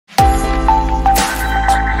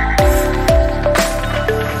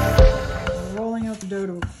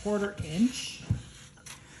dough to 1/4 inch.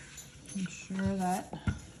 Make sure that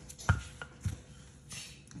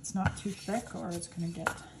it's not too thick or it's going to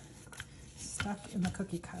get stuck in the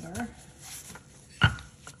cookie cutter.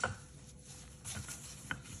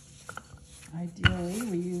 Ideally,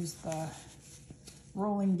 we use the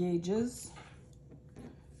rolling gauges,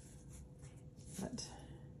 but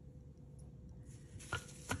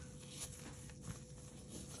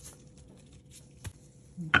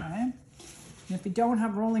okay. And if we don't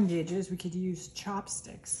have rolling gauges, we could use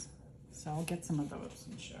chopsticks. So I'll get some of those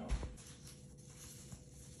and show.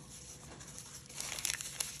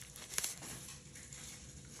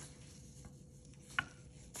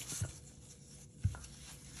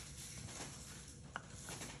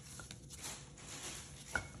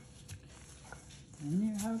 And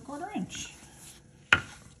you have 1/4 inch.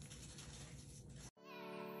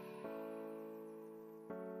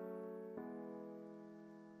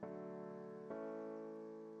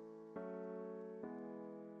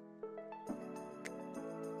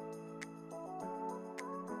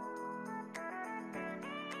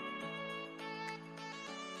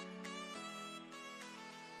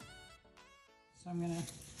 So I'm gonna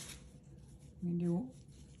do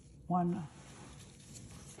one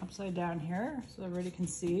upside down here so everybody can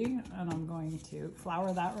see, and I'm going to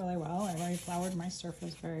flour that really well. I already floured my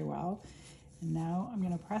surface very well. And now I'm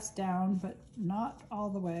gonna press down, but not all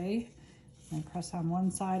the way. I press on one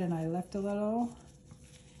side and I lift a little,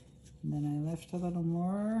 and then I lift a little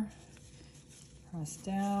more, press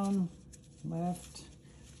down, lift,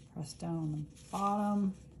 press down on the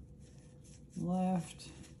bottom, lift,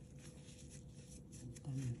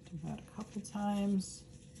 then do that a couple times.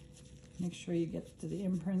 Make sure you get the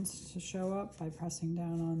imprints to show up by pressing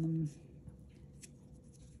down on them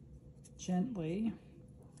gently,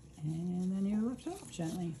 and then you lift it up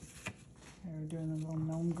gently. Here we're doing a little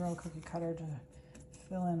gnome girl cookie cutter to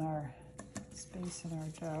fill in our space in our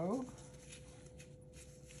dough.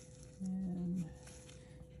 And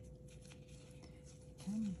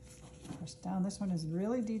again, press down. This one is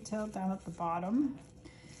really detailed down at the bottom,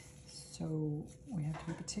 so we have to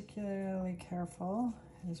be particularly careful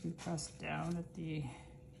as we press down at the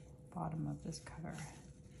bottom of this cutter.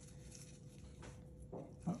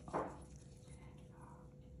 Oh.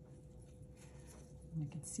 And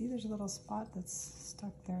I can see there's a little spot that's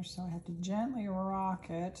stuck there, so I have to gently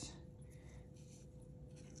rock it.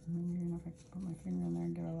 And then if I put my finger in there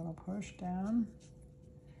and give it a little push down,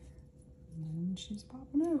 and then she's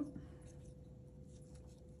popping out.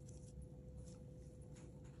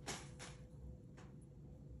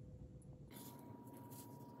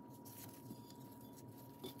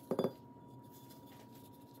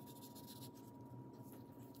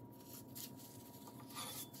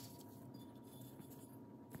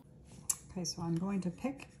 Okay, so I'm going to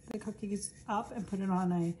pick the cookies up and put it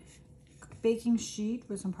on a baking sheet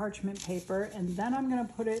with some parchment paper, and then I'm going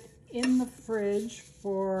to put it in the fridge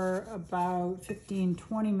for about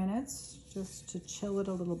 15-20 minutes just to chill it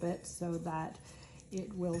a little bit so that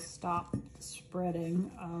it will stop the spreading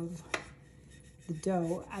of the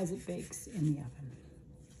dough as it bakes in the oven.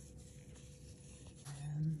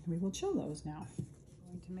 And we will chill those now. I'm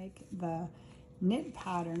going to make the knit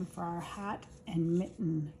pattern for our hat and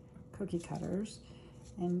mitten cookie cutters,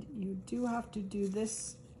 and you do have to do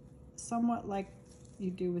this somewhat like you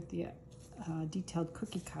do with the detailed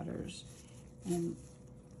cookie cutters, and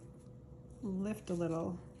lift a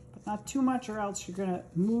little, but not too much, or else you're going to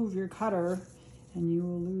move your cutter and you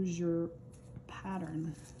will lose your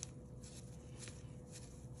pattern.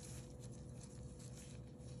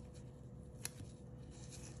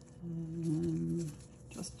 And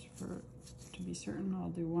just to be certain, I'll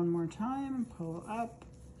do one more time, pull up,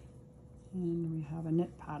 and we have a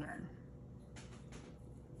knit pattern.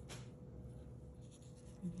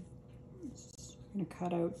 I'm going to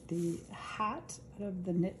cut out the hat out of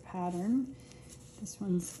the knit pattern. This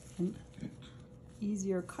one's an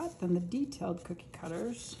easier cut than the detailed cookie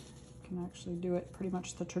cutters. You can actually do it pretty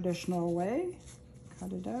much the traditional way.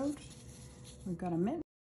 Cut it out. We've got a mitt.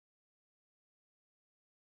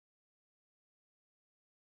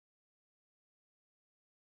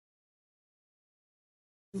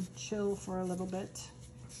 Chill for a little bit,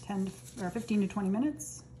 15 to 20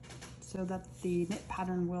 minutes, so that the knit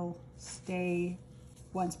pattern will stay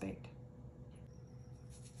once baked.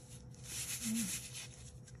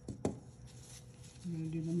 I'm going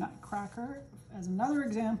to do the nutcracker as another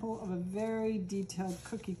example of a very detailed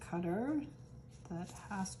cookie cutter that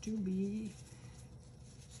has to be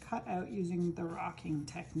cut out using the rocking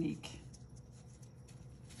technique.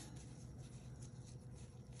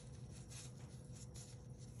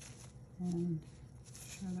 And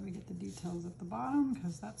sure that we get the details at the bottom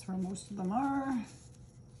because that's where most of them are.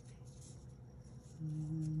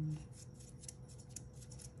 And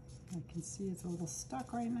I can see it's a little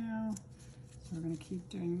stuck right now, so we're going to keep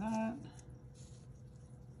doing that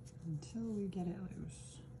until we get it loose.